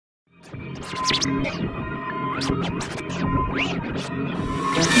You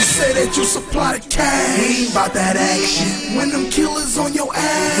say that you supply the cash, you ain't bout that action. When them killers on your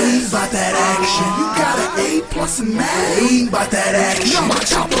ass, you ain't bout that action. You got an A+ in math, you ain't bout that action. Now my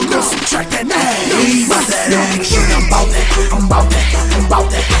chopper gon' subtract that ass, you ain't bout that action. I'm bout that, I'm bout that, I'm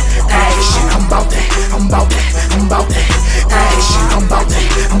bout that action. I'm bout that, I'm bout that, I'm bout that action. I'm bout that,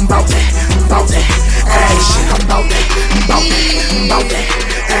 I'm bout that, I'm bout that action. I'm bout that, I'm bout that, I'm bout that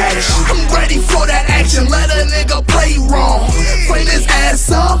action. I'm ready for that action, let a nigga play wrong. Flame his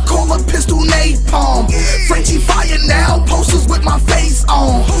ass up, call a pistol napalm. Frenchie fire now, posters with my face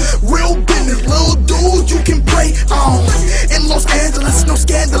on. Real business, little dude you can play on. In Los Angeles, no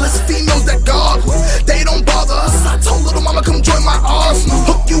scandalous females that guard. They don't bother us, I told little mama come join my arsenal.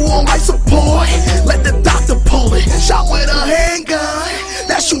 Hook you on life support, let the doctor pull it. Shot with a handgun,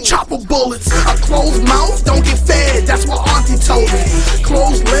 that shoot chopper bullets. A closed mouth don't get fed, that's what auntie told me.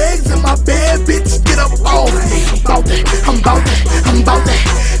 Closed legs in my bed, bitch, get up all day. I'm bout that, I'm bout that, I'm bout that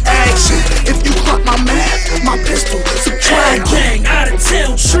action. If you clock my math, my pistol, subtract. Gang, out of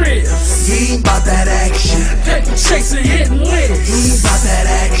town trips. You ain't bout that action. Paper chasing, hitting lists. You ain't bout that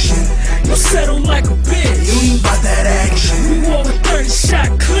action. You settle like a bitch. You ain't bout that action. We wore with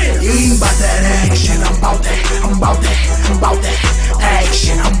 30-shot clips. You ain't bout that action. I'm bout that, I'm bout that, I'm bout that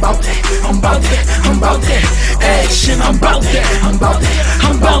action. I'm bout that, I'm bout that, I'm bout that action. I'm bout that, I'm bout that,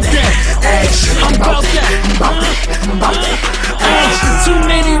 I'm bout that action. I'm bout that, I'm bout that, I'm bout that action. Too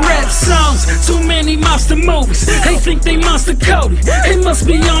many rap songs, too many monster movies. They think they monster coded, they must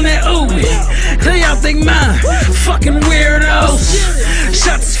be on that Ubi. They out they mind, fucking weirdos.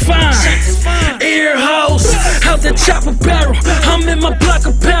 Shots is fine, ear holes, out that chopper barrel. I'm in my block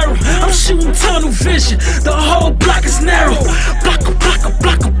apparel, I'm shooting tunnel vision. The whole block is narrow. Blocker, blocker,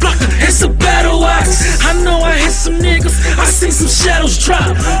 blocker, blocker. It's a battle axe. I know I hit some niggas, I see some shadows drop.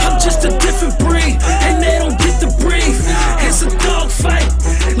 I'm just a different breed, and they don't get to breathe. It's a dog fight,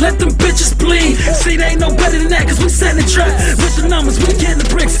 let them bitches bleed. See, they ain't no better than that, cause we setting the trap. With the numbers, we getting the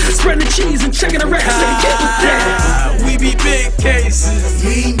bricks, spreading the cheese and checking the records. They get with that. We be big cases,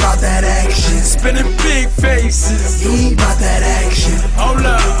 You ain't bout that action. spinning big faces. You ain't bout that action. Hold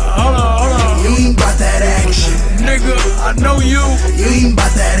up, hold on, hold on. You ain't bout that action. Nigga, I know you. You ain't bout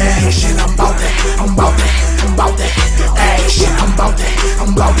that action. I'm bout that, I'm bout that, I'm bout that action. I'm bout that,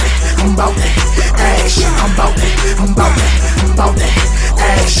 I'm bout that, I'm bout that action. I'm bout that, I'm bout that, I'm bout that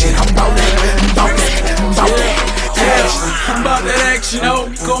action. I'm bout that, I'm bout that, I'm bout that action. I'm about that action, oh.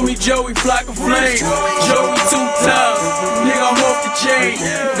 Call me Joey, flock of flame. Joey 2 times, nigga, I'm off the chain.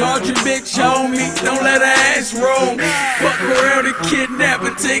 Guard your bitch, homie, don't let her ass roam. Fuck around and kidnap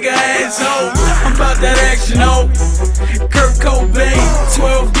and take her ass home. I'm about that action, oh. Kurt Cobain,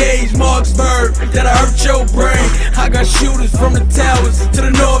 12 gauge, Marksburg, that'll hurt your brain. I got shooters from the towers to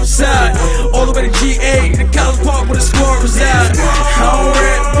the north side, all the way to GA, to College Park where the squad resides. I don't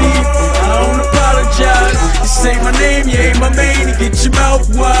rap beef, I don't apologize. This ain't my name, you ain't my main, you get your mouth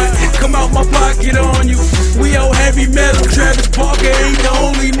wide. Come out my pocket on you. We all heavy metal, Travis Parker ain't the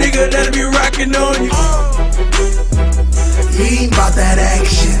only nigga that'll be rocking on you. You ain't bout that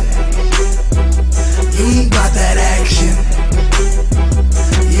action. You ain't bout that action.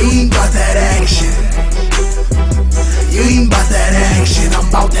 You ain't bout that action. You ain't bout that action. I'm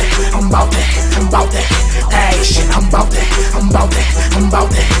bout that, I'm bout that, I'm bout that action. I'm bout that, I'm bout